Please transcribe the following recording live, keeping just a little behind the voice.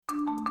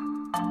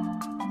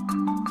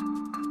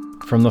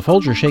From the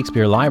Folger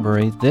Shakespeare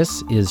Library,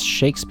 this is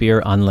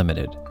Shakespeare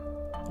Unlimited.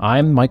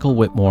 I'm Michael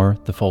Whitmore,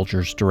 the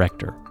Folger's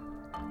director.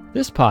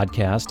 This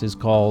podcast is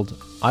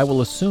called I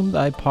Will Assume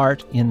Thy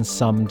Part in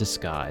Some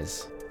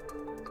Disguise.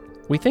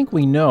 We think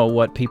we know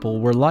what people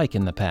were like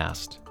in the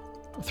past.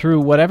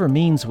 Through whatever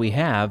means we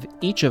have,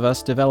 each of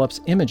us develops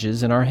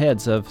images in our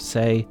heads of,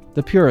 say,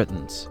 the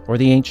Puritans or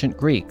the ancient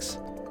Greeks.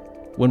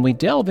 When we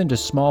delve into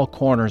small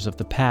corners of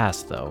the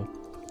past, though,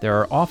 there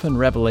are often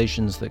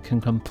revelations that can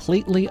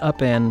completely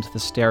upend the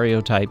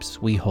stereotypes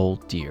we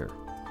hold dear.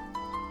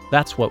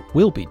 That's what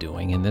we'll be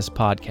doing in this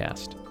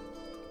podcast.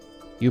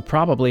 You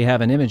probably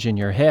have an image in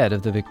your head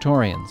of the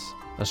Victorians,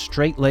 a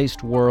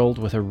straight-laced world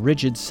with a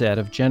rigid set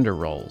of gender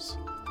roles.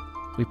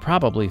 We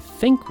probably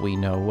think we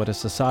know what a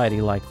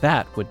society like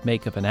that would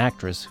make of an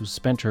actress who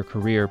spent her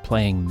career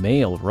playing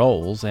male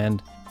roles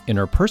and, in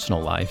her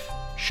personal life,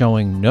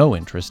 showing no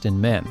interest in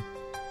men.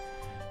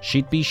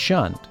 She'd be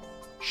shunned.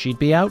 She'd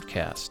be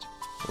outcast,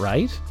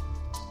 right?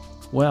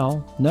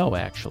 Well, no,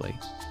 actually.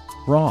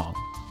 Wrong.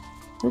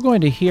 We're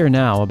going to hear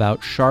now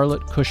about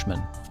Charlotte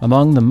Cushman,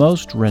 among the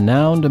most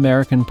renowned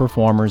American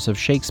performers of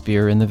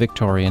Shakespeare in the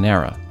Victorian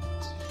era.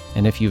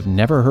 And if you've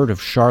never heard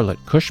of Charlotte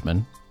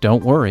Cushman,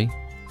 don't worry.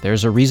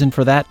 There's a reason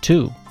for that,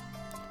 too.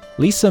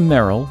 Lisa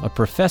Merrill, a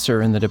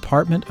professor in the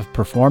Department of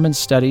Performance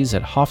Studies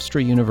at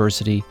Hofstra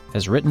University,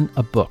 has written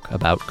a book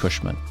about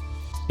Cushman.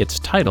 Its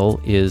title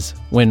is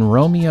When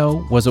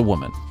Romeo Was a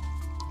Woman.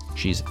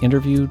 She's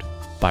interviewed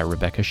by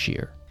Rebecca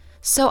Shear.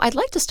 So I'd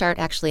like to start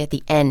actually at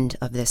the end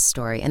of this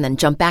story and then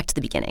jump back to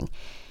the beginning.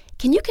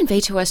 Can you convey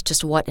to us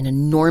just what an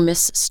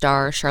enormous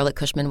star Charlotte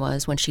Cushman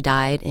was when she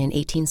died in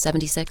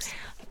 1876?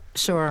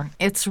 Sure.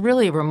 It's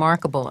really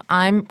remarkable.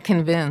 I'm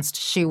convinced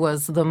she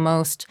was the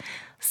most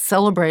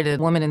celebrated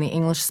woman in the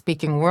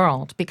English-speaking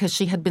world because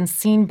she had been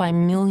seen by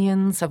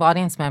millions of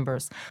audience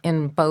members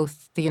in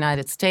both the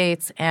United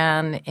States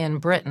and in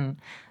Britain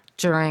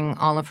during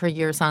all of her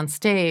years on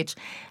stage.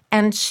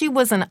 And she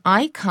was an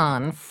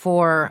icon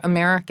for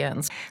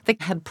Americans. They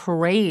had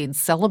parades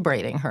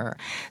celebrating her.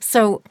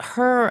 So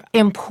her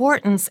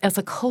importance as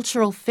a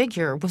cultural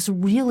figure was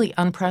really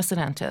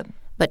unprecedented.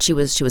 But she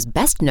was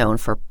best known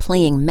for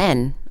playing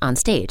men on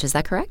stage. Is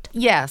that correct?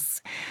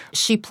 Yes.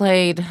 She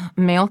played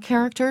male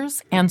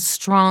characters and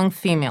strong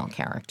female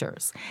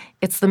characters.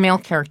 It's the male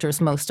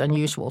characters most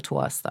unusual to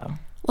us, though.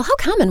 Well, how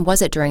common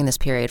was it during this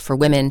period for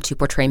women to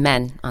portray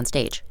men on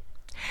stage?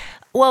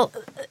 Well,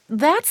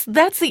 that's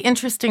the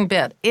interesting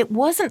bit. It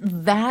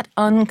wasn't that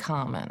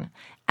uncommon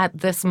at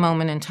this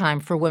moment in time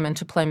for women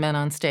to play men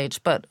on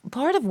stage. But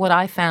part of what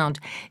I found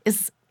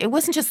is it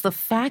wasn't just the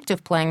fact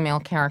of playing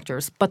male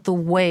characters, but the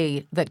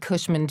way that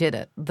Cushman did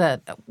it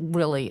that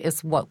really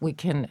is what we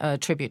can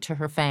attribute to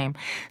her fame.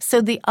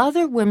 So the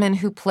other women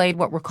who played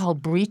what were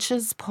called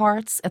breeches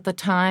parts at the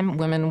time,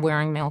 women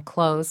wearing male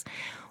clothes,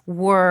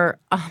 were,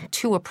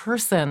 to a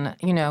person,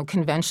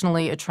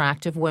 conventionally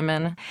attractive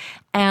women.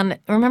 And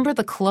remember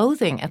the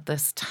clothing at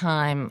this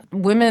time.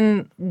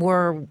 Women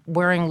were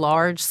wearing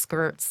large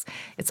skirts.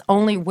 It's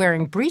only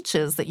wearing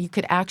breeches that you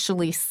could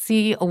actually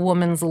see a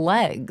woman's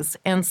legs.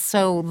 And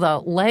so the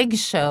leg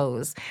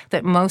shows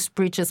that most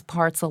breeches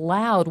parts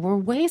allowed were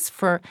ways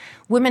for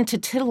women to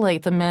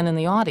titillate the men in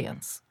the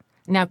audience.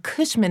 Now,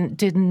 Cushman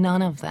did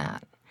none of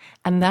that.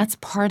 And that's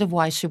part of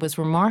why she was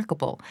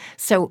remarkable.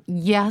 So,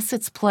 yes,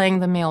 it's playing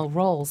the male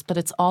roles, but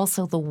it's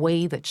also the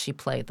way that she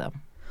played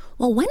them.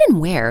 Well, when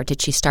and where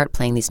did she start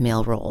playing these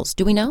male roles?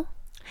 Do we know?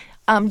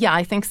 Yeah,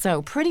 I think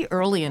so. Pretty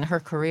early in her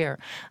career.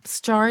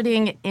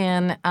 Starting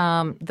in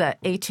the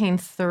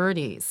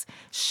 1830s,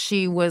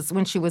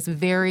 when she was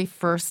very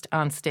first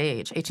on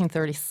stage,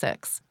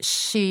 1836,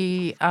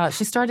 she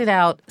started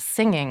out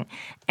singing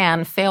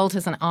and failed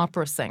as an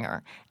opera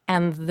singer,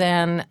 and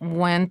then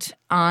went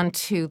on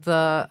to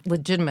the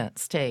legitimate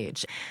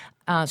stage.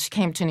 She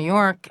came to New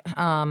York,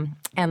 and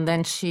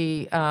then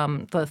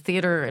the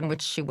theater in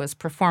which she was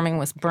performing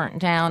was burnt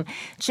down.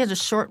 She had a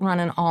short run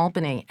in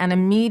Albany and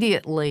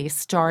immediately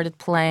started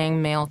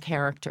playing male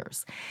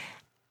characters.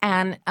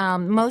 And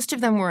most of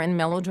them were in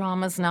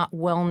melodramas, not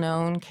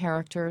well-known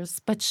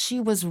characters, but she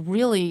was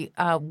really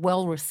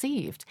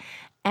well-received.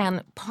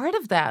 And part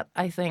of that,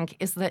 I think,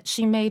 is that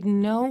she made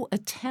no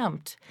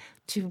attempt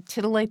to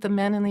titillate the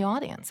men in the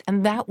audience.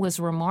 And that was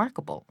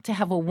remarkable, to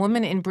have a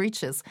woman in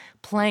breeches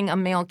playing a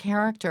male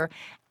character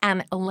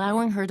and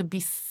allowing her to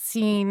be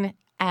seen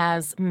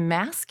as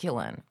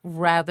masculine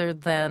rather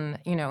than,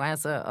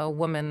 as a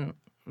woman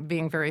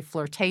being very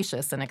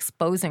flirtatious and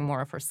exposing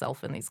more of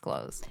herself in these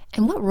clothes.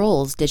 And what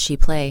roles did she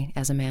play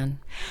as a man?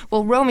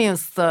 Well, Romeo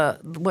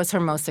was her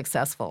most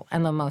successful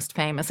and the most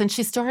famous, and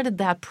she started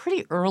that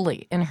pretty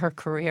early in her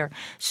career.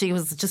 She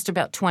was just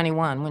about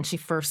 21 when she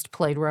first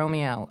played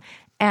Romeo.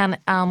 And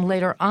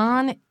later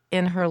on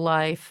in her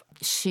life,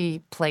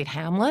 she played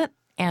Hamlet,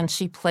 and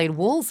she played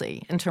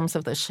Wolsey in terms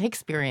of the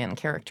Shakespearean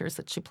characters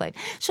that she played.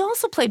 She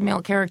also played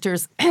male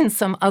characters in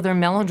some other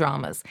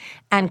melodramas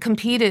and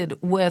competed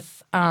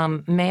with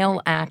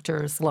male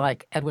actors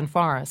like Edwin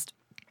Forrest.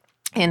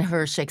 in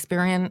her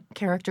Shakespearean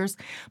characters,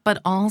 but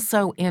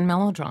also in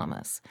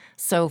melodramas.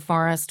 So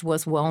Forrest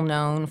was well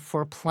known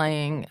for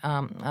playing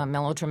a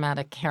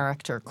melodramatic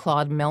character,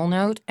 Claude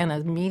Melnotte, and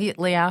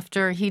immediately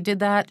after he did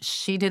that,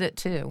 she did it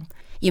too.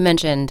 You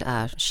mentioned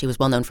she was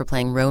well known for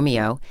playing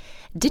Romeo.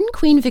 Didn't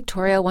Queen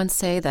Victoria once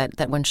say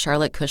that when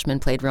Charlotte Cushman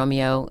played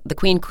Romeo, the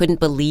Queen couldn't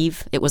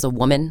believe it was a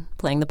woman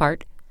playing the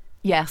part?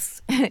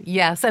 Yes,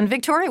 yes. And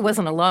Victoria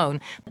wasn't alone.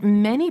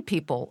 Many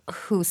people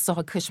who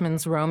saw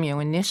Cushman's Romeo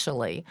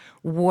initially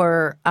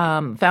were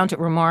found it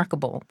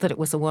remarkable that it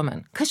was a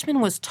woman. Cushman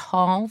was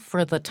tall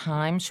for the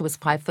time. She was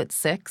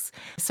 5'6",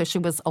 so she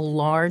was a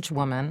large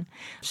woman.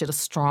 She had a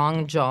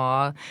strong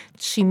jaw.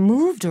 She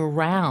moved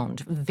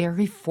around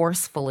very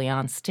forcefully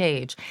on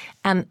stage,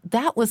 and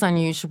that was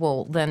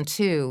unusual then,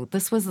 too.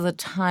 This was the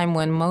time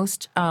when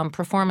most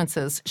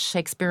performances,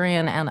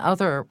 Shakespearean and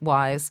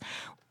otherwise,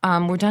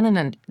 were done in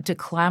a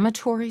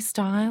declamatory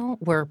style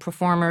where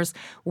performers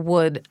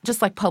would,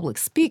 just like public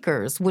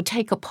speakers, would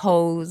take a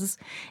pose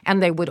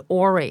and they would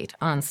orate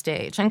on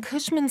stage. And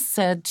Cushman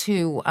said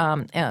to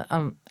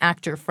an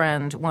actor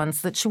friend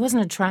once that she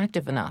wasn't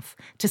attractive enough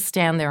to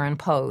stand there and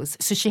pose,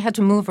 so she had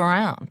to move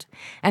around.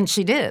 And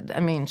she did.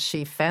 I mean,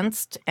 she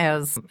fenced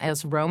as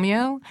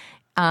Romeo.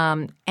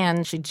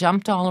 And she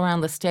jumped all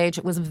around the stage.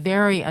 It was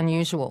very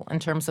unusual in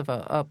terms of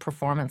a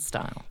performance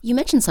style. You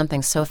mentioned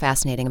something so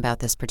fascinating about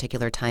this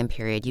particular time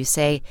period. You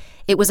say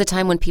it was a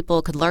time when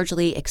people could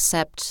largely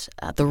accept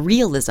the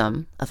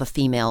realism of a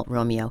female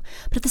Romeo.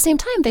 But at the same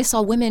time, they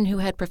saw women who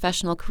had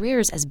professional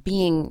careers as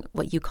being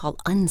what you call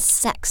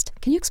unsexed.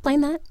 Can you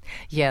explain that?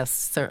 Yes,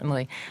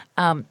 certainly.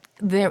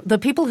 The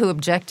people who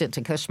objected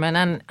to Cushman,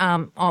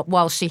 and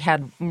while she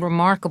had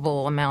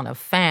remarkable amount of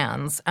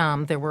fans,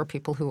 there were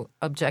people who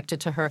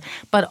objected to her,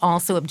 but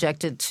also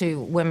objected to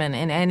women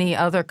in any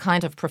other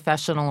kind of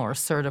professional or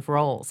assertive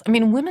roles. I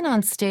mean, women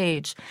on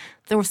stage,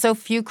 there were so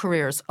few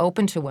careers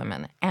open to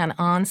women, and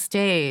on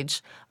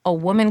stage, a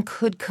woman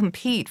could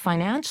compete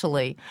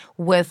financially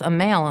with a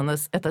male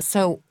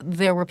so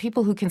there were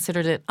people who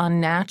considered it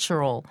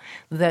unnatural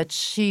that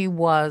she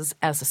was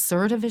as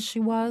assertive as she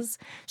was.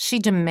 She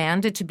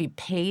demanded to be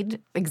paid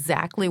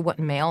exactly what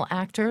male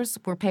actors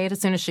were paid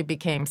as soon as she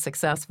became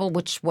successful,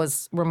 which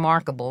was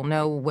remarkable.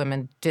 No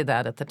women did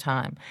that at the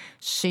time.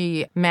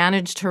 She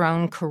managed her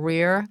own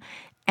career.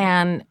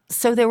 And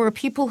so there were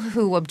people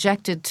who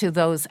objected to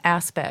those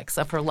aspects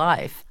of her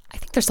life. I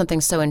think there's something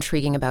so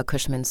intriguing about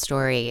Cushman's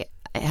story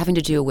having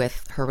to do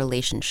with her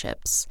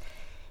relationships.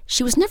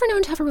 She was never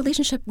known to have a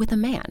relationship with a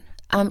man.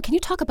 Can you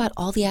talk about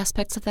all the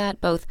aspects of that,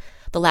 both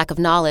the lack of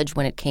knowledge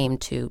when it came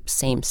to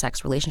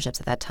same-sex relationships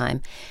at that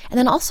time, and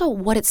then also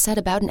what it said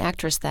about an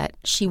actress that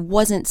she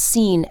wasn't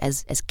seen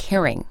as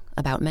caring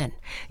about men?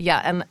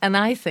 Yeah, and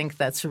I think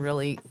that's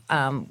really,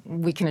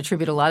 we can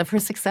attribute a lot of her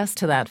success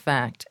to that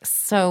fact.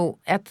 So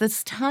at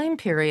this time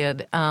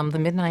period, the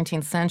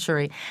mid-19th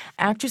century,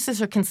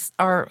 actresses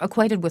are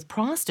equated with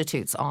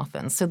prostitutes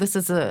often. So this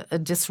is a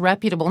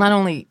disreputable, not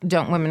only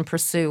don't women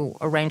pursue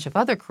a range of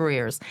other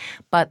careers,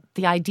 but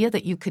the idea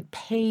that you could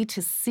pay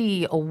to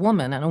see a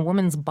woman and a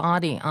woman's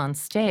body on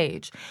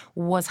stage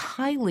was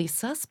highly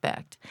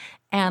suspect.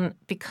 And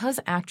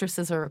because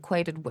actresses are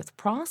equated with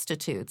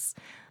prostitutes,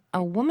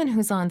 a woman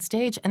who's on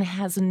stage and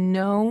has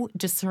no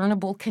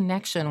discernible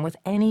connection with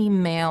any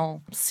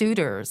male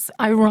suitors,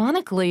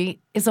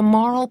 ironically, is a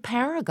moral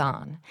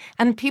paragon.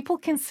 And people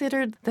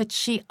considered that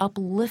she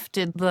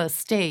uplifted the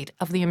state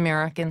of the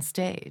American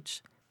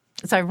stage.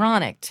 It's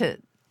ironic to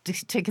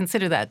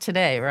consider that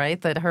today, right?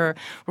 That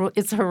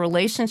it's her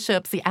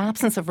relationships, the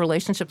absence of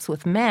relationships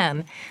with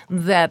men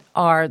that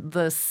are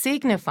the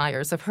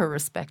signifiers of her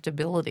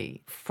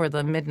respectability for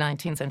the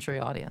mid-19th century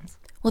audience.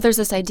 Well, there's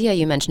this idea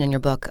you mentioned in your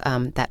book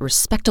that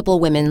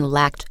respectable women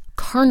lacked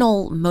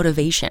carnal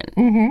motivation.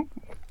 Mm-hmm.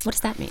 What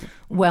does that mean?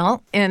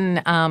 Well,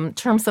 in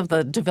terms of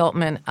the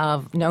development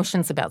of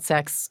notions about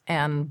sex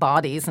and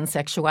bodies and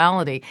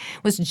sexuality,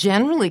 it was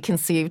generally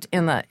conceived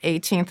in the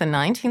 18th and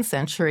 19th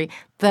century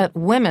that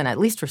women, at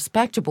least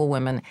respectable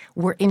women,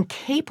 were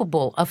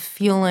incapable of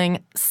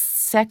feeling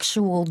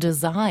sexual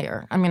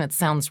desire. I mean, it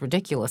sounds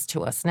ridiculous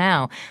to us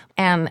now.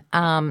 And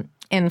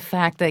in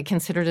fact, they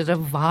considered it a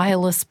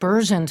vile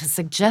aspersion to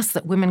suggest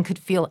that women could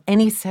feel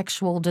any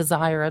sexual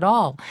desire at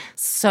all.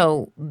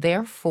 So,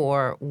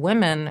 therefore,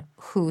 women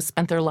who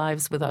spent their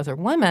lives with other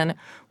women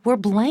were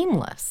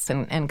blameless,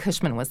 and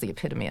Cushman was the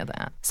epitome of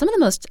that. Some of the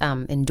most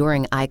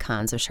enduring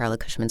icons of Charlotte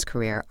Cushman's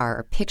career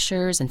are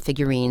pictures and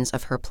figurines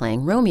of her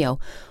playing Romeo,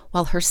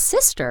 while her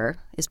sister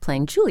is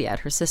playing Juliet,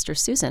 her sister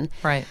Susan.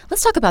 Right.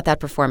 Let's talk about that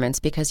performance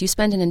because you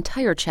spend an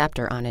entire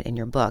chapter on it in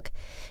your book.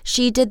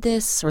 She did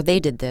this, or they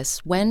did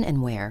this, when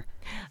and where?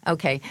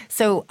 Okay.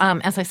 So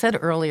as I said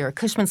earlier,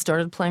 Cushman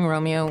started playing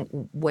Romeo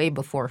way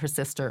before her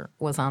sister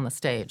was on the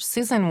stage.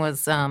 Susan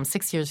was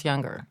 6 years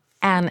younger.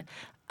 And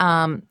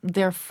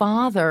their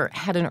father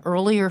had an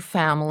earlier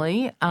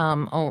family,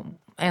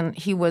 and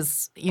he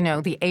was,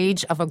 the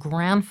age of a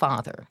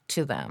grandfather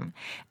to them.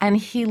 And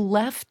he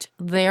left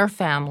their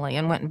family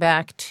and went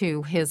back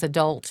to his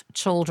adult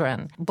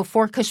children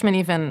before Cushman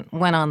even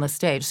went on the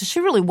stage. So she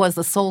really was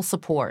the sole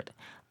support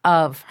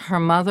of her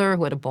mother,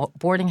 who had a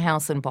boarding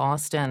house in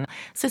Boston.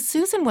 So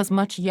Susan was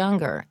much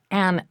younger.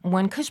 And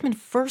when Cushman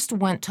first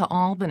went to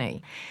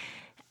Albany,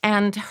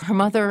 and her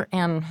mother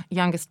and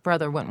youngest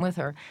brother went with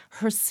her,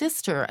 her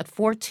sister at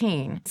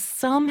 14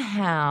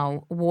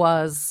 somehow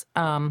was,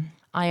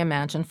 I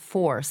imagine,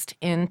 forced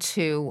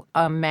into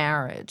a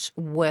marriage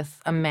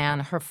with a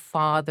man, her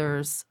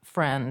father's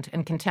friend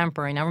and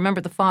contemporary. Now,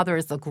 remember, the father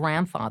is the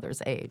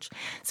grandfather's age.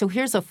 So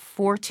here's a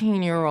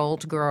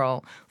 14-year-old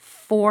girl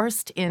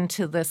forced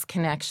into this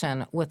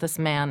connection with this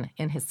man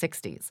in his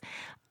 60s.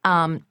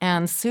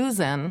 And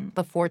Susan,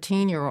 the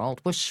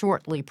 14-year-old, was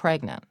shortly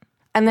pregnant.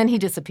 And then he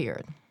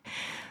disappeared.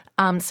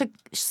 So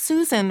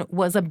Susan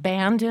was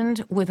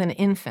abandoned with an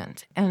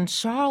infant, and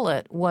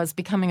Charlotte was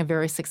becoming a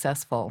very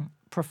successful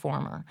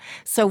performer.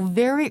 So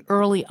very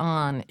early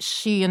on,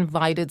 she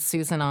invited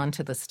Susan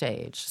onto the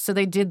stage. So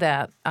they did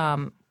that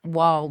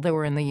while they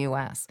were in the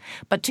U.S.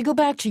 But to go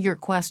back to your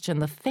question,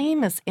 the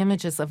famous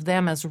images of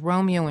them as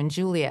Romeo and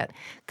Juliet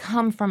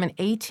come from an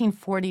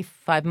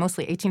 1845,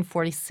 mostly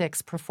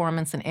 1846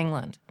 performance in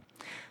England.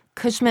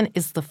 Cushman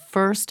is the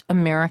first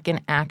American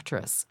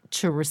actress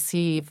to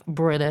receive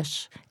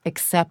British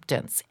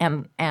acceptance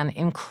and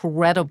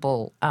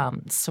incredible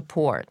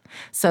support.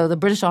 So the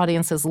British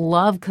audiences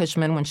love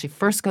Cushman. When she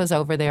first goes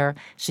over there,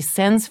 she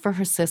sends for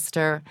her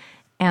sister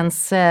and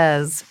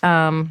says,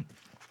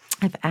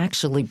 I've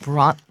actually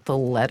brought the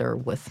letter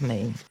with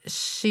me.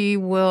 She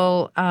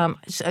will,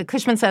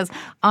 Cushman says,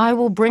 I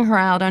will bring her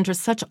out under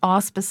such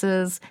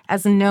auspices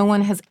as no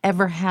one has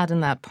ever had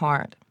in that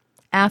part.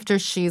 After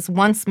she's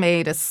once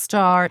made a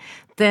star,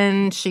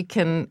 then she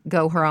can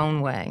go her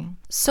own way.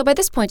 So by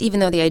this point,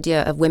 even though the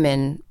idea of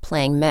women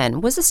playing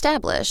men was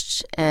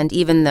established, and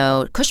even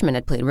though Cushman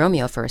had played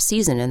Romeo for a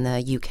season in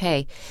the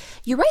UK,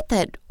 you write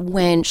that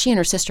when she and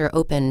her sister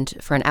opened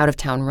for an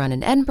out-of-town run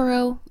in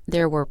Edinburgh,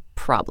 there were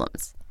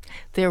problems.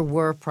 There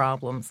were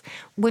problems.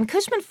 When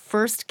Cushman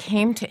first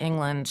came to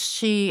England,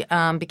 she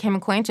became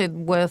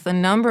acquainted with a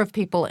number of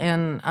people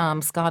in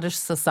Scottish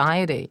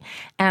society.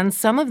 And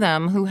some of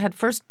them who had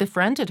first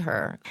befriended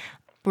her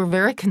were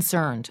very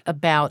concerned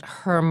about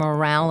her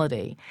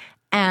morality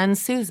and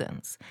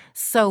Susan's.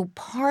 So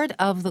part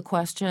of the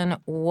question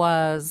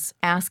was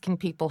asking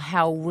people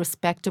how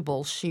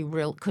respectable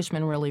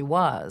Cushman really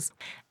was.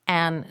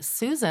 And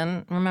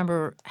Susan,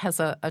 remember, has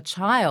a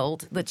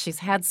child that she's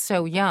had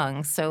so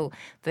young, so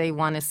they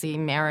want to see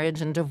marriage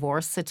and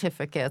divorce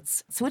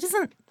certificates. So it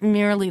isn't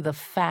merely the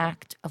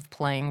fact of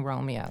playing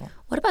Romeo.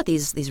 What about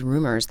these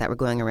rumors that were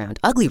going around,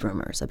 ugly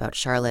rumors about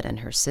Charlotte and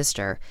her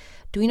sister?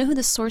 Do we know who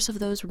the source of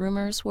those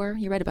rumors were?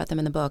 You write about them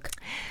in the book.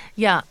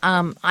 Yeah,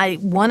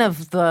 one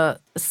of the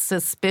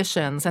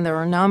suspicions, and there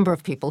are a number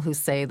of people who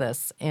say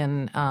this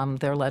in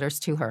their letters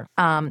to her,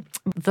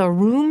 the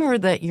rumor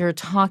that you're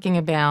talking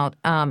about,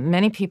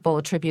 many people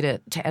attribute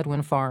it to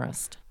Edwin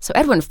Forrest. So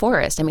Edwin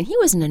Forrest, he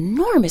was an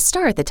enormous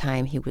star at the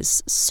time. He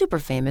was super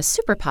famous,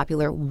 super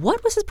popular.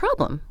 What was his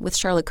problem with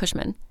Charlotte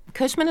Cushman?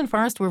 Cushman and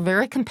Forrest were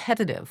very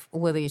competitive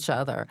with each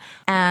other.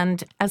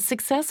 And as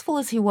successful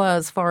as he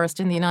was, Forrest,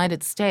 in the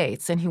United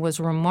States, and he was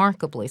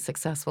remarkably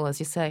successful, as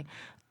you say,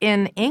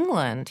 in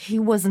England, he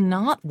was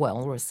not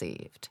well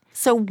received.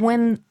 So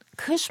when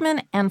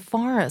Cushman and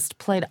Forrest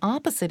played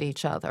opposite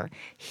each other,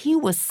 he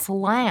was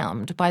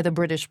slammed by the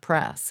British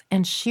press,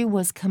 and she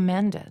was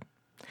commended.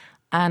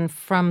 And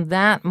from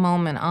that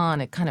moment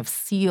on, it kind of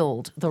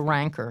sealed the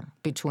rancor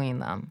between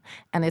them.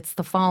 And it's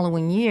the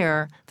following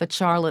year that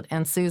Charlotte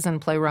and Susan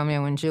play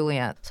Romeo and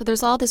Juliet. So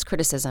there's all this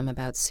criticism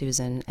about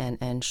Susan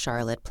and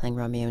Charlotte playing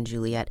Romeo and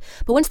Juliet.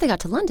 But once they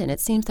got to London, it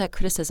seems that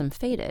criticism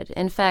faded.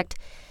 In fact,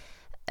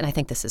 and I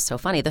think this is so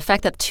funny, the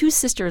fact that two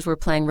sisters were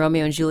playing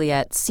Romeo and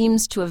Juliet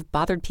seems to have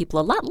bothered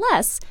people a lot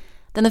less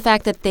than the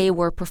fact that they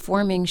were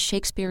performing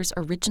Shakespeare's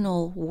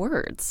original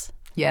words.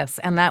 Yes,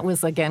 and that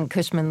was, again,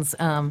 Cushman's,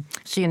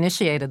 she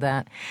initiated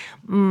that.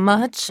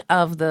 Much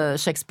of the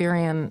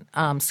Shakespearean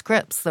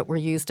scripts that were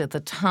used at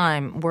the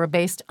time were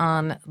based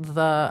on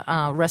the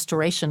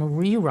Restoration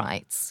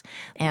rewrites.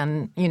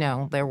 And,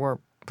 there were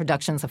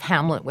productions of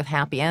Hamlet with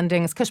happy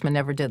endings. Cushman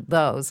never did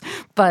those.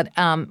 But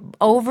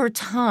over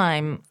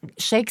time,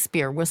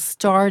 Shakespeare was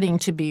starting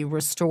to be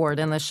restored,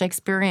 and the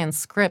Shakespearean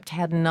script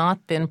had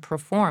not been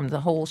performed, the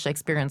whole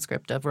Shakespearean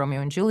script of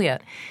Romeo and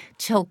Juliet,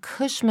 till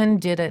Cushman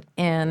did it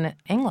in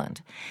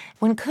England.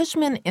 When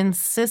Cushman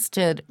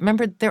insisted,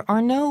 remember, there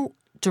are no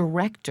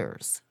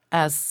directors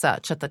as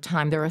such at the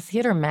time. There are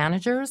theater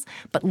managers,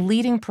 but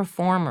leading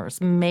performers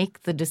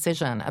make the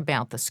decision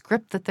about the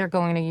script that they're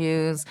going to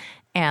use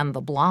and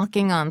the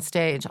blocking on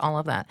stage, all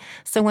of that.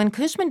 So when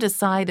Cushman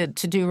decided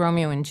to do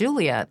Romeo and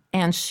Juliet,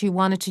 and she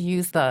wanted to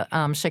use the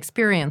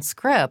Shakespearean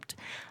script,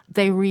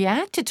 they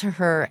reacted to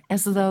her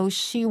as though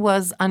she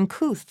was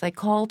uncouth. They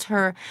called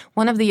her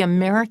one of the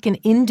American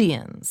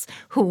Indians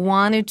who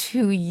wanted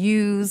to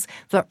use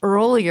the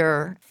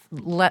earlier,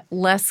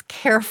 less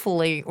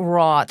carefully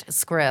wrought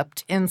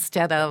script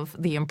instead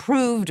of the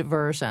improved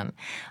version.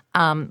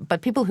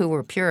 But people who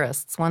were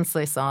purists, once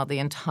they saw the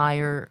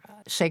entire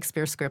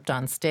Shakespeare script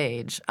on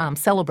stage,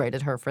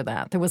 celebrated her for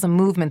that. There was a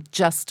movement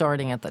just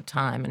starting at the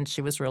time, and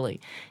she was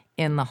really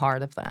in the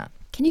heart of that.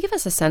 Can you give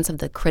us a sense of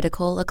the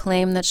critical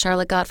acclaim that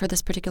Charlotte got for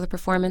this particular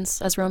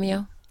performance as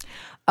Romeo?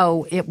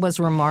 Oh, it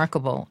was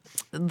remarkable.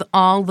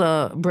 All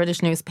the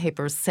British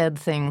newspapers said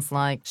things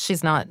like,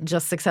 she's not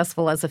just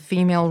successful as a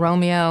female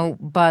Romeo,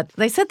 but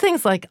they said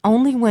things like,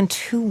 only when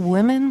two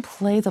women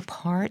play the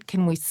part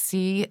can we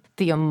see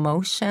the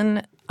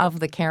emotion of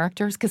the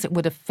characters, because it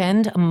would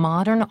offend a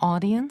modern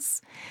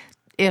audience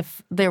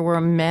if there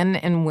were men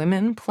and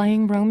women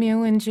playing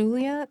Romeo and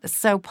Juliet.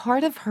 So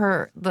part of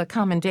the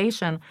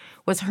commendation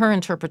was her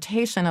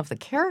interpretation of the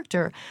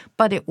character,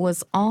 but it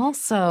was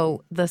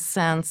also the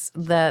sense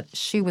that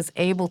she was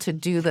able to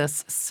do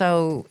this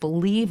so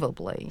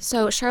believably.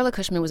 So Charlotte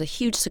Cushman was a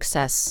huge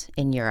success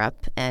in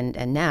Europe, and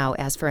now,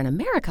 as for in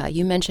America,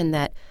 you mentioned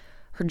that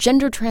her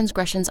gender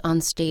transgressions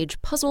on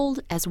stage puzzled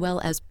as well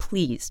as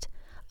pleased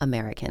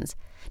Americans.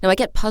 Now, I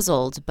get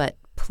puzzled, but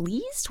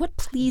pleased? What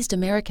pleased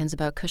Americans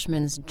about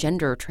Cushman's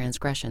gender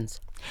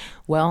transgressions?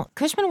 Well,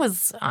 Cushman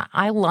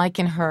I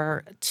liken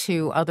her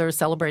to other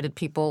celebrated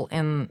people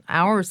in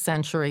our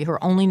century who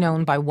are only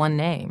known by one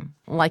name.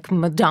 Like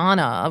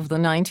Madonna of the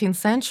 19th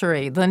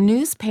century, the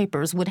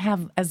newspapers would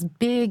have as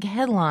big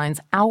headlines,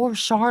 "Our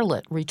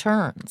Charlotte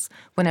returns,"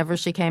 whenever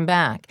she came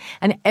back.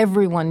 And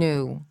everyone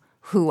knew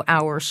who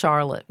our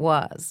Charlotte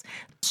was.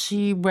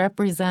 She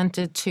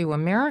represented to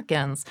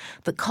Americans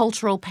the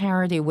cultural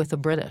parity with the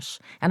British,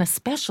 and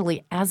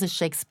especially as a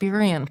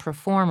Shakespearean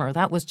performer,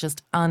 that was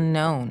just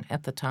unknown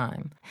at the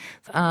time.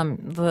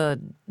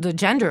 The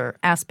gender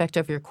aspect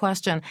of your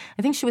question,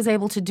 I think she was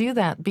able to do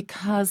that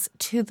because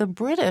to the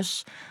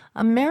British,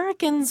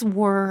 Americans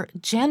were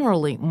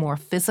generally more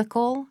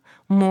physical,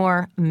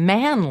 more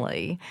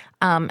manly,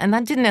 and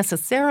that didn't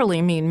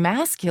necessarily mean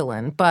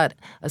masculine, but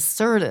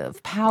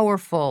assertive,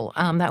 powerful.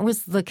 That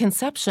was the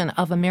conception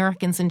of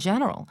Americans in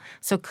general.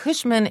 So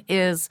Cushman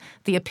is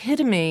the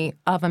epitome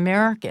of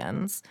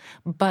Americans,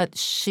 but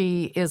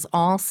she is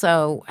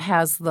also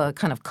has the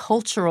kind of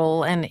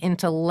cultural and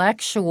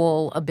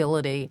intellectual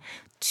ability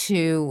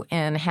to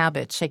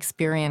inhabit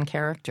Shakespearean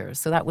characters.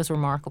 So that was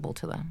remarkable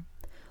to them.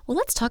 Well,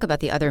 let's talk about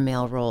the other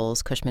male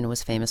roles Cushman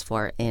was famous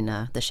for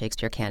in the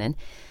Shakespeare canon.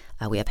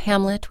 We have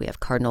Hamlet, we have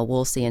Cardinal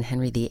Wolsey and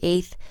Henry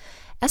VIII.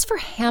 As for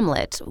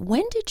Hamlet,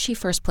 when did she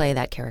first play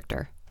that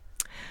character?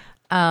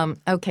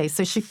 Okay,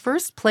 so she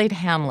first played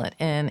Hamlet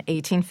in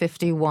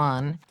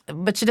 1851,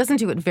 but she doesn't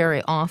do it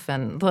very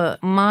often.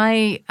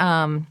 My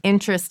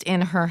interest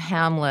in her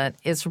Hamlet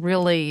is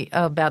really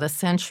about a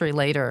century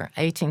later,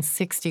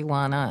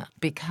 1861,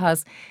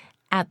 because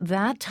at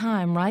that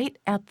time, right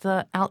at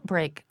the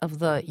outbreak of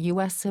the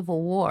U.S.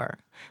 Civil War,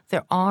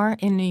 there are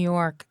in New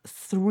York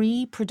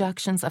 3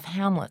 productions of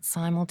Hamlet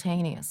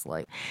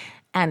simultaneously.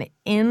 And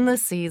in the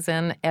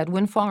season,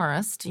 Edwin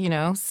Forrest,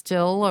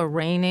 still a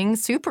reigning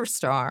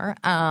superstar.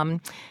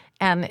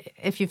 And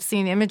if you've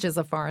seen images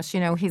of Forrest,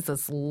 he's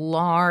this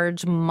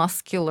large,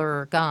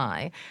 muscular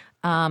guy.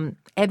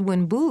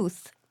 Edwin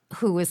Booth,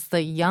 who is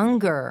the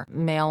younger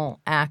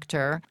male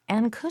actor,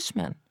 and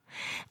Cushman.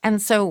 And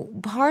so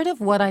part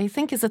of what I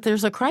think is that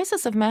there's a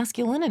crisis of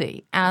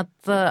masculinity at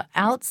the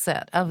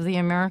outset of the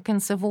American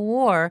Civil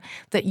War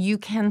that you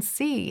can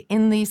see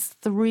in these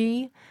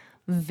 3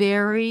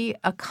 very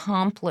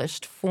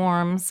accomplished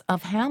forms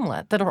of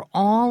Hamlet that are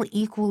all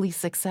equally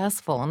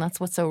successful. And that's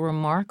what's so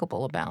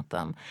remarkable about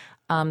them,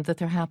 that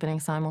they're happening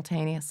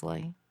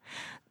simultaneously.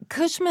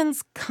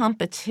 Cushman's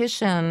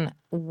competition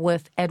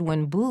with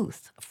Edwin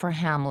Booth for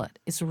Hamlet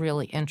is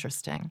really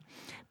interesting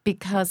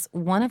because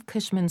one of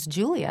Cushman's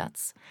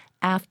Juliets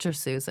after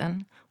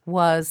Susan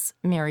was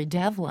Mary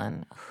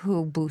Devlin,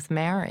 who Booth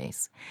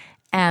marries.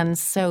 And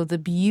so the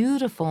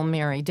beautiful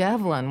Mary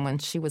Devlin, when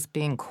she was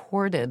being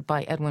courted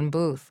by Edwin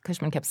Booth,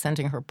 Cushman kept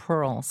sending her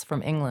pearls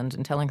from England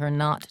and telling her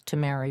not to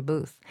marry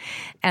Booth.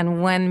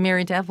 And when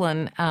Mary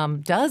Devlin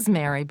does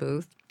marry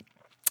Booth,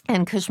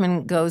 and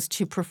Cushman goes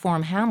to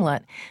perform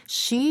Hamlet,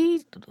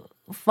 she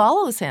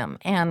follows him.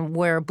 And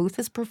where Booth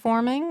is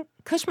performing,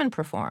 Cushman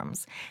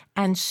performs.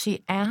 And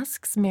she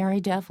asks Mary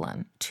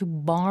Devlin to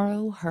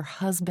borrow her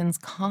husband's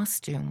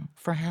costume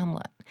for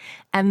Hamlet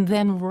and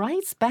then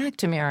writes back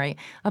to Mary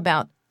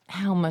about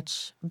how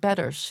much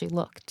better she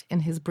looked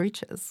in his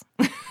breeches.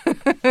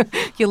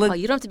 You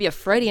don't have to be a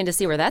Freudian to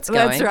see where that's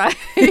going. That's right.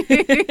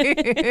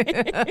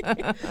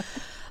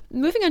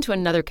 Moving on to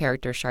another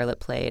character Charlotte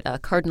played,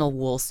 Cardinal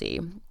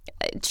Wolsey.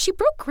 She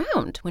broke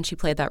ground when she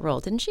played that role,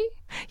 didn't she?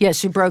 Yes,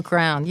 she broke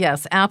ground.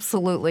 Yes,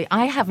 absolutely.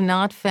 I have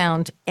not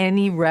found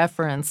any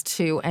reference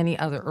to any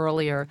other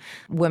earlier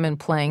women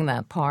playing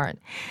that part.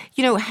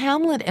 You know,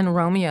 Hamlet and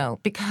Romeo,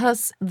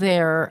 because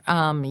they're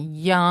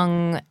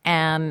young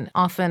and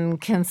often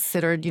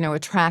considered,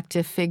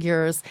 attractive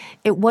figures,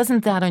 it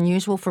wasn't that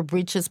unusual for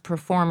breeches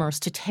performers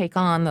to take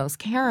on those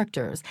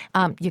characters.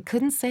 You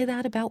couldn't say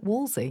that about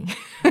Wolsey.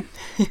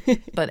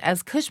 But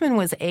as Cushman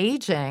was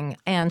aging,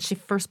 and she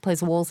first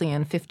plays Wolsey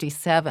in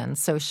 1957,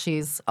 so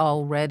she's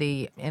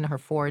already in her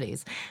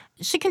 40s.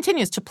 She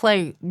continues to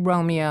play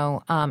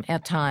Romeo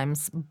at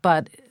times,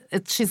 but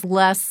she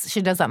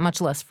does that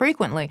much less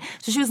frequently.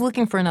 So she was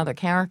looking for another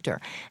character.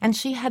 And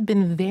she had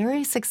been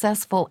very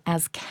successful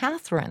as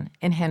Catherine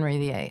in Henry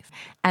VIII.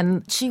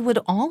 And she would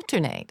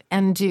alternate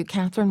and do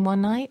Catherine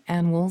one night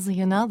and Wolsey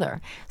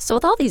another. So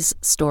with all these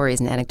stories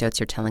and anecdotes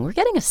you're telling, we're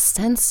getting a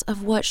sense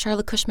of what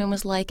Charlotte Cushman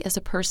was like as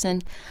a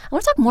person. I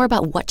want to talk more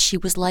about what she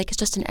was like as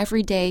just an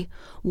everyday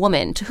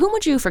woman. To whom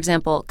would you, for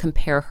example,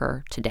 compare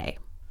her today?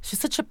 She's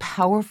such a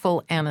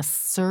powerful and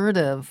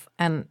assertive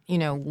and,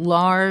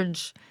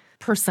 large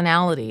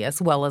personality as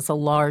well as a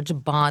large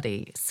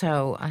body.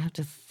 So I have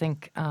to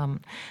think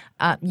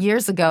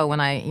years ago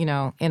when I,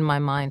 in my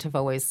mind have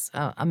always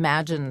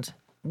imagined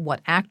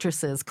what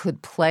actresses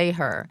could play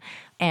her.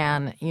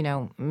 And,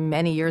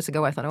 many years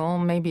ago I thought,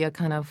 maybe a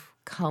kind of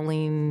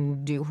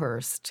Colleen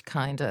Dewhurst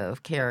kind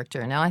of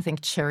character. Now I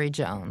think Cherry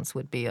Jones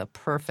would be a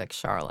perfect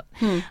Charlotte.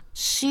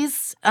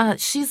 She's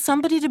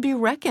somebody to be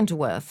reckoned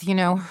with.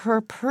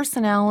 Her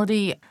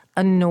personality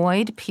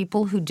annoyed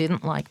people who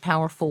didn't like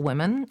powerful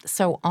women.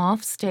 So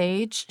off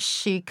stage,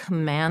 she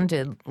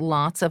commanded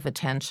lots of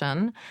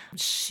attention.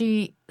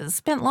 She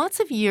spent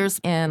lots of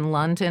years in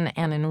London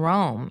and in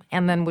Rome,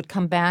 and then would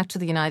come back to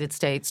the United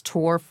States,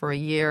 tour for a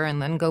year, and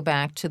then go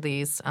back to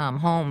these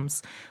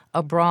homes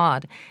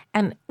abroad.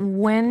 And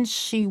when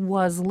she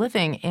was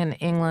living in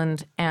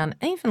England and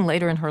even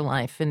later in her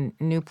life in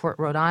Newport,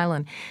 Rhode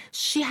Island,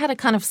 she had a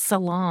kind of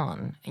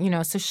salon,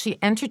 so she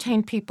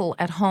entertained people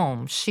at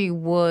home. She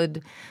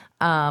would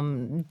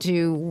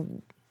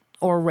do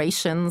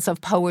orations of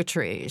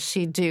poetry.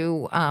 She'd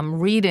do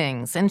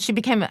readings, and she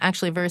became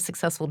actually a very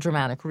successful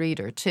dramatic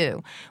reader,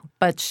 too.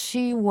 But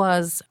she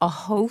was a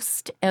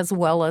host as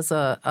well as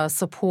a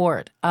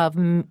support of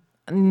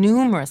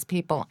numerous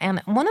people.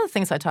 And one of the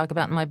things I talk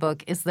about in my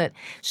book is that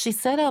she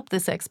set up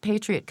this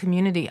expatriate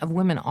community of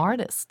women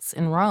artists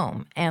in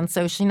Rome. And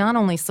so she not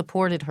only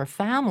supported her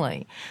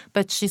family,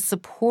 but she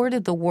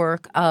supported the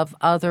work of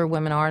other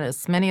women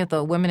artists. Many of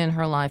the women in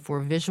her life were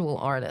visual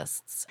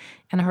artists.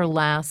 And her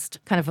last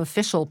kind of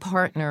official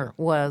partner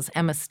was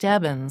Emma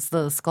Stebbins,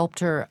 the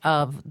sculptor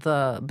of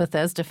the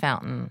Bethesda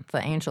fountain,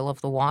 the Angel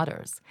of the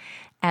Waters.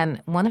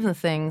 And one of the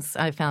things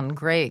I found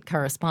great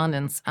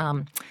correspondence,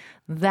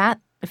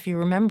 if you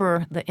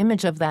remember the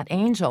image of that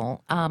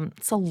angel,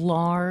 it's a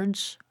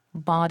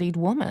large-bodied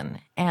woman.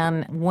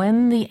 And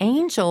when the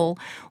angel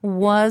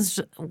was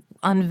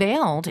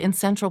unveiled in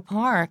Central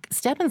Park,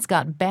 Stebbins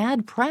got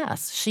bad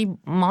press. She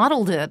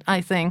modeled it, I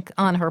think,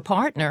 on her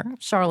partner,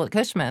 Charlotte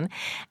Cushman.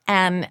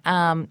 And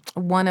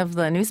one of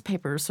the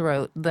newspapers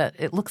wrote that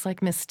it looks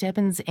like Miss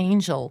Stebbins'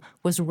 angel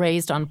was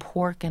raised on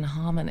pork and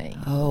hominy.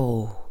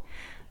 Oh.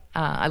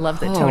 I love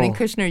that Tony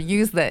Kushner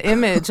used the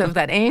image of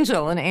that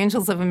angel in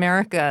Angels of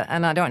America,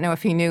 and I don't know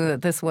if he knew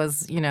that this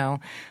was,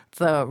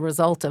 the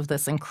result of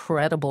this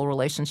incredible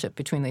relationship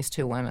between these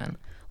two women.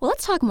 Well,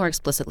 let's talk more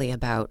explicitly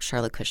about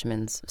Charlotte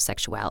Cushman's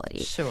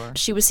sexuality. Sure.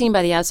 She was seen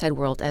by the outside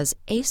world as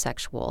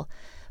asexual,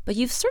 but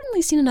you've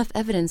certainly seen enough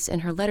evidence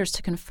in her letters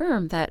to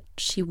confirm that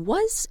she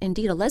was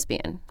indeed a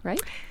lesbian, right?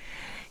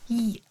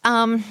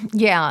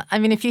 Yeah. I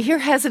mean, if you hear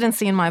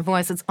hesitancy in my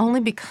voice, it's only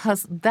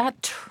because that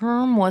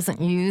term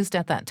wasn't used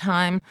at that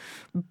time.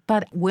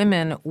 But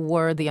women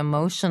were the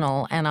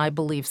emotional and, I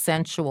believe,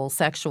 sensual,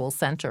 sexual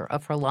center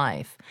of her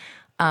life.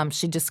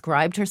 She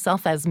described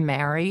herself as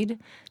married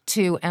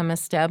to Emma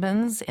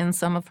Stebbins in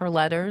some of her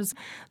letters.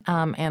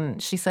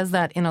 And she says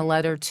that in a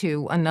letter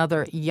to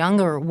another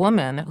younger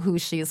woman who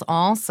she's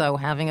also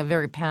having a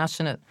very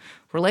passionate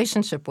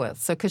relationship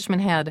with. So Cushman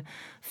had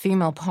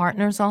female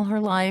partners all her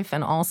life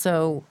and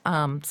also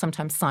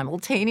sometimes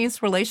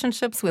simultaneous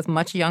relationships with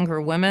much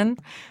younger women.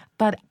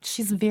 But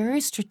she's very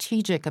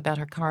strategic about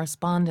her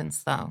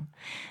correspondence, though.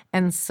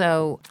 And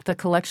so the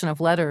collection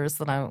of letters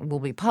that I will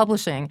be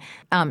publishing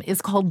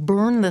is called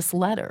Burn This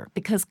Letter,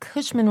 because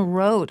Cushman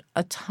wrote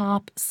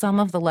atop some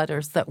of the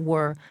letters that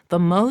were the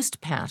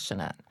most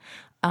passionate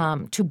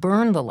to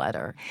burn the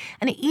letter.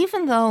 And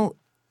even though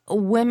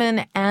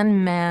women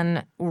and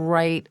men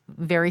write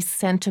very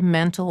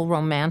sentimental,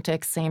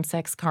 romantic,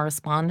 same-sex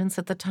correspondence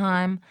at the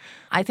time,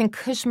 I think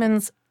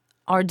Cushman's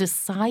are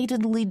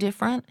decidedly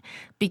different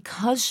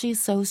because she's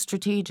so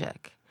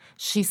strategic.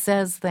 She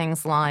says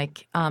things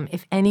like,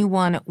 if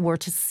anyone were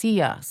to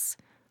see us,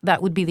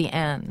 that would be the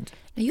end.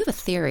 Now, you have a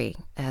theory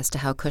as to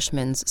how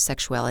Cushman's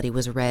sexuality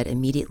was read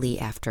immediately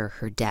after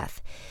her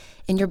death.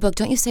 In your book,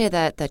 don't you say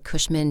that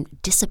Cushman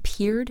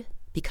disappeared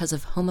because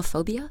of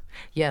homophobia?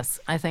 Yes,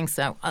 I think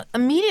so.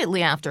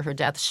 Immediately after her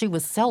death, she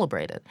was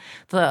celebrated.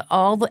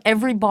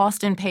 Every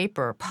Boston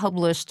paper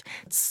published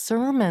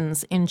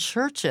sermons in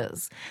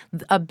churches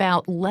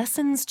about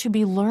lessons to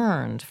be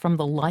learned from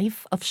the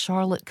life of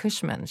Charlotte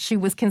Cushman. She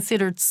was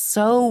considered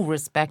so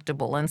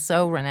respectable and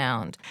so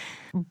renowned.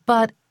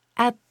 But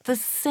at the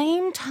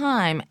same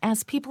time,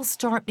 as people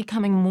start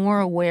becoming more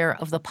aware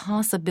of the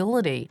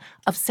possibility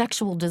of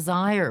sexual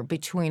desire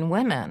between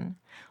women,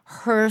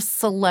 her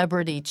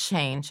celebrity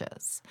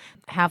changes.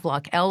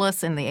 Havelock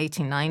Ellis in the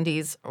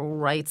 1890s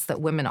writes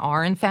that women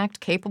are, in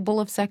fact, capable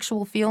of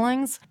sexual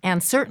feelings.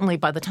 And certainly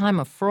by the time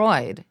of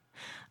Freud,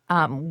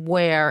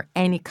 where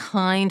any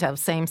kind of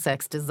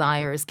same-sex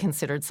desire is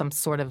considered some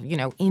sort of,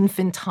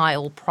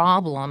 infantile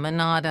problem and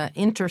not an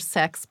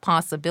intersex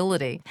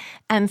possibility.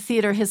 And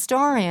theater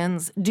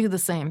historians do the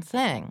same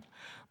thing.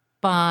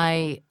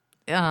 By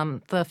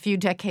the few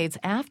decades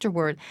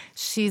afterward,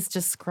 she's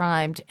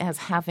described as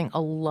having a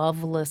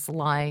loveless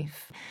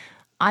life.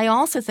 I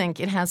also think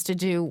it has to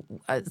do,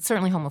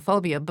 certainly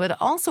homophobia, but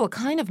also a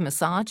kind of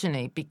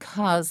misogyny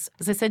because,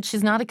 as I said,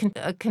 she's not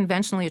a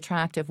conventionally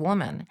attractive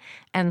woman.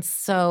 And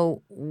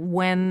so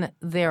when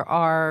there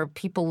are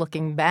people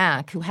looking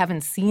back who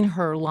haven't seen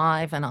her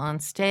live and on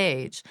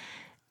stage,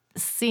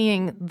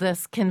 seeing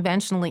this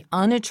conventionally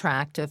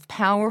unattractive,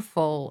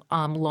 powerful,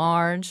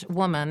 large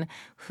woman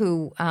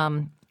who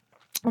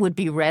would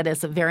be read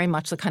as a very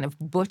much a kind of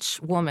butch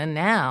woman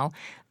now,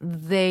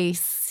 they're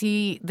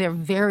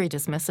very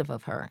dismissive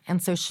of her.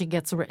 And so she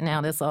gets written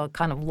out as a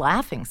kind of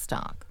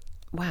laughingstock.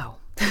 Wow.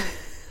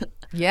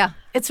 Yeah.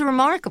 It's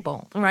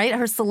remarkable, right?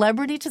 Her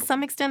celebrity, to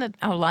some extent,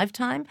 her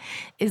lifetime,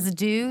 is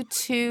due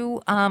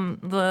to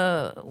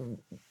the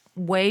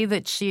way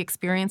that she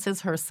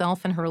experiences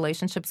herself and her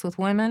relationships with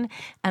women,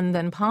 and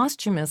then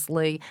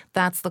posthumously,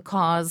 that's the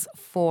cause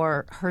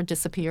for her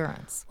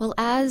disappearance. Well,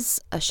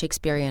 as a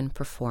Shakespearean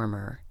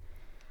performer,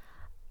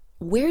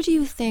 where do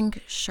you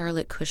think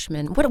Charlotte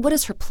Cushman, what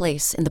is her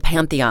place in the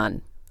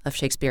pantheon of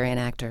Shakespearean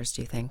actors,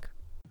 do you think?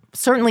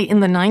 Certainly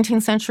in the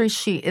 19th century,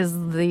 she's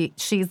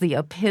the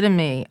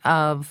epitome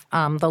of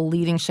the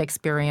leading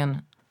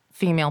Shakespearean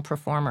female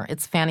performer.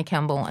 It's Fanny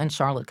Kemble and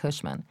Charlotte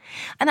Cushman.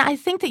 And I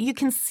think that you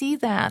can see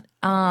that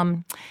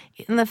in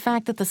the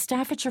fact that the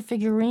Staffordshire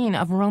figurine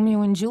of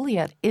Romeo and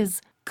Juliet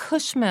is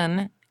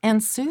Cushman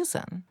and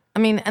Susan. I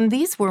mean, and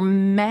these were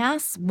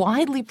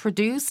widely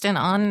produced and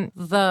on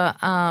the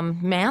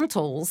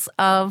mantles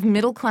of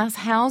middle-class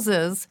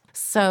houses.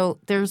 So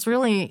there's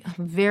really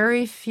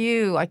very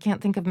few, I can't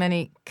think of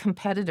many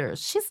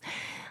competitors.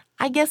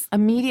 I guess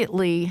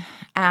immediately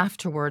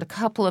afterward, a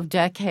couple of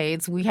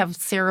decades, we have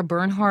Sarah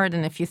Bernhardt.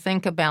 And if you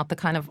think about the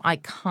kind of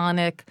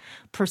iconic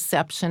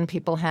perception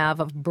people have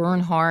of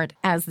Bernhardt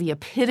as the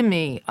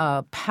epitome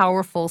of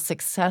powerful,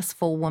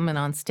 successful woman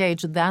on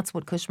stage, that's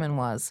what Cushman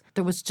was.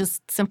 There was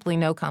just simply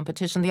no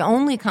competition. The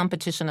only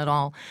competition at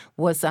all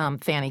was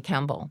Fanny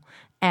Kemble.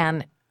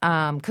 And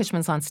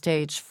Cushman's on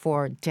stage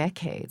for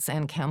decades,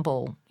 and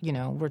Kemble,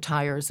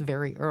 retires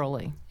very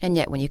early. And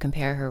yet when you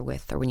compare her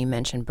with, or when you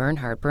mention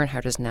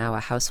Bernhardt is now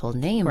a household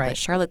name, right. But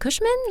Charlotte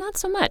Cushman, not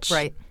so much.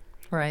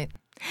 Right.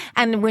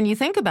 And when you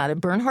think about it,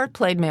 Bernhardt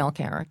played male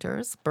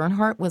characters.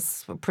 Bernhardt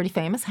was a pretty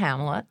famous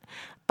Hamlet.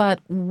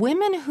 But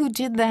women who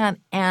did that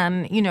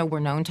and,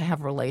 were known to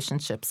have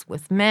relationships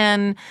with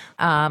men,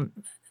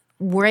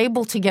 were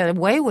able to get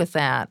away with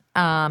that.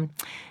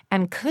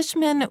 And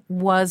Cushman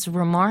was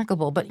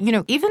remarkable. But,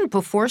 even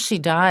before she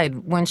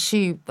died, when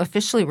she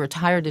officially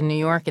retired in New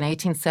York in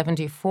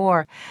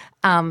 1874,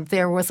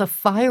 there was a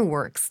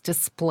fireworks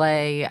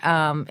display,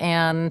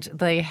 and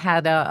they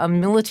had a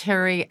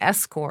military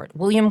escort.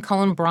 William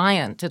Cullen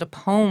Bryant did a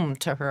poem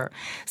to her.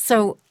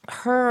 So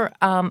her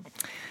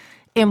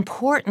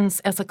importance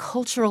as a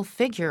cultural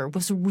figure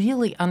was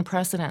really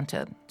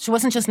unprecedented. She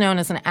wasn't just known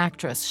as an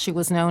actress. She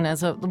was known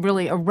as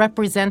really a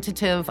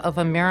representative of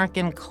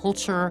American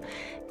culture,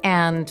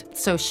 and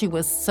so she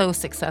was so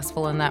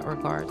successful in that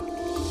regard.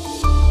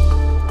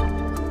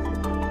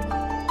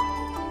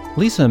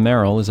 Lisa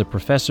Merrill is a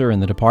professor in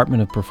the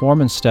Department of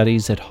Performance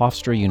Studies at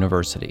Hofstra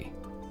University.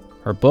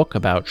 Her book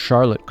about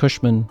Charlotte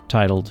Cushman,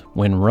 titled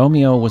When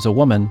Romeo Was a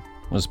Woman,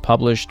 was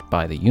published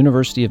by the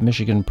University of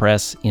Michigan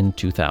Press in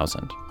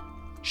 2000.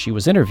 She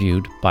was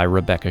interviewed by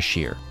Rebecca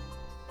Shear.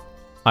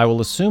 I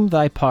Will Assume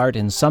Thy Part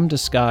in Some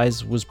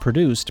Disguise was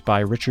produced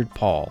by Richard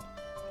Paul.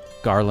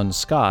 Garland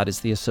Scott is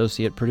the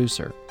associate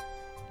producer.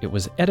 It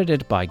was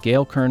edited by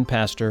Gail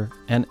Kern-Pastor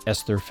and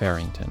Esther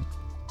Farrington.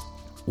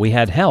 We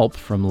had help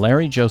from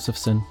Larry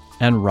Josephson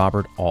and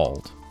Robert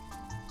Auld.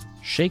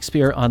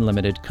 Shakespeare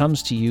Unlimited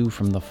comes to you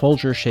from the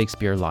Folger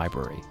Shakespeare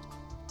Library.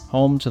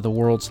 Home to the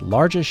world's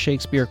largest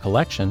Shakespeare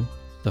collection,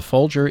 the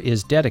Folger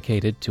is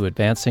dedicated to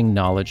advancing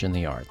knowledge in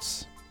the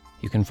arts.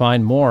 You can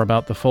find more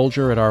about the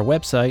Folger at our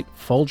website,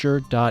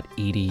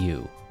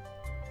 folger.edu.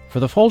 For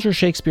the Folger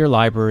Shakespeare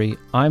Library,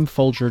 I'm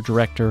Folger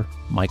Director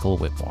Michael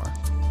Whitmore.